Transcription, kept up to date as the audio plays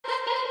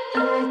I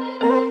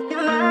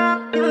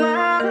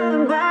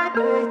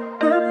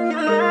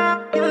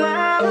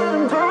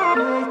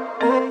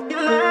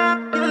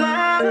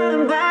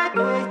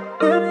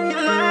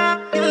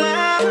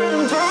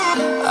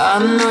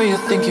know you're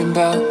thinking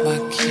about my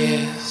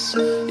kiss.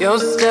 You're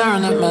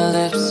staring at my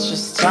lips.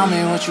 Just tell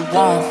me what you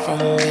want from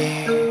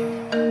me.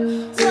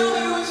 Tell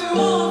me what you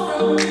want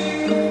from me.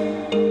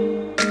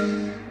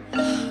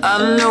 I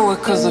know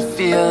it 'cause I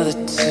feel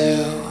it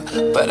too,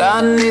 but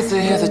I need to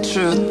hear the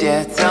truth.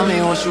 Yeah, tell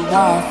me what you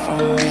want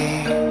from me.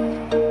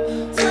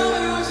 Tell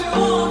me what you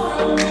want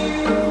from me.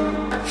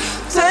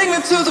 Take me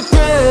to the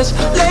bridge,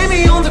 lay me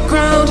on the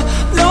ground.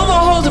 No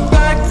more holding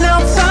back, now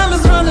time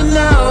is running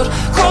out.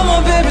 Come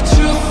on baby,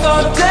 truth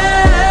or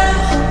dare.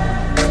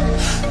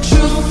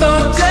 Truth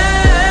or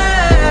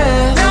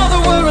dare. Now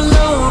that we're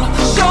alone,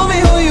 show me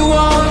who you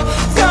are.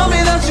 Tell me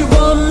that you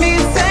want me,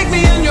 take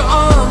me in your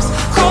arms.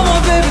 Come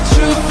on baby,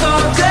 truth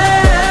or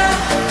dare.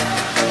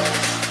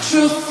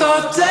 Truth or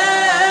dare.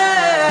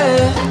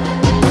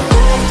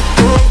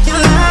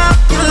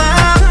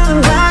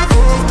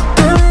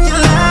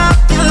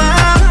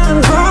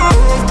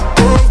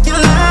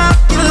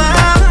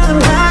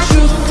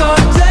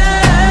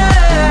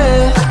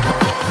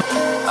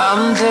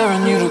 I'm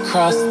daring you to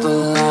cross the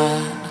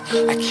line.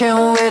 I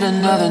can't wait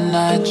another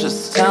night.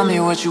 Just tell me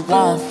what you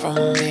want from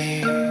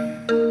me.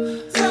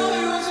 Tell me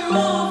what you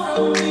want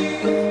from me.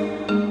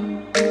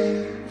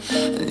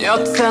 And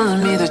you're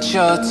telling me that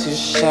you're too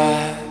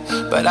shy,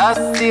 but I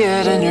see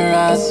it in your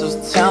eyes. So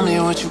tell me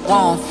what you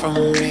want from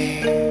me.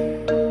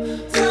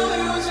 Tell me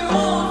what you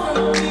want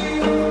from me.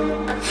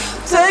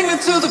 Take me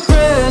to the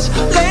bridge,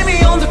 lay me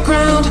on the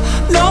ground.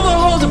 No more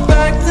holding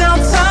back, now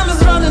time is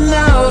running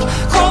out.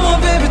 Come on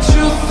baby,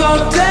 truth or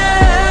dare.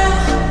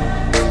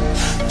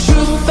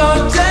 Truth or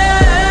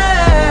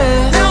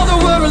dare. Now that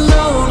we're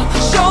alone,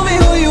 show me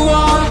who you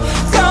are.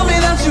 Tell me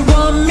that you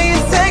want me,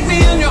 take me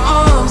in your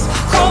arms.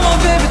 Come on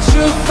baby,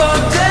 truth or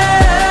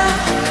dare.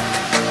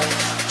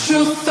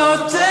 Truth or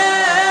dare.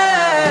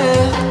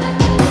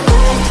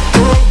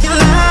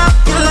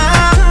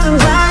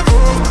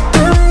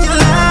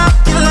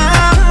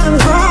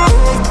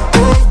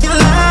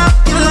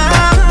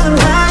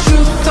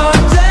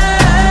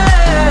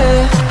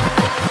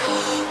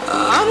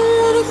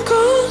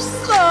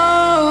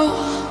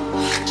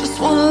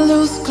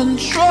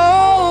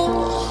 Control.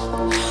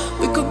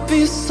 We could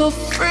be so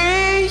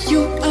free,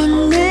 you and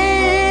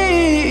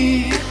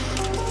me.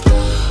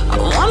 I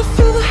wanna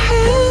feel the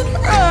hand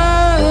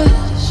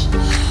rush,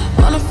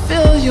 wanna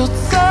feel your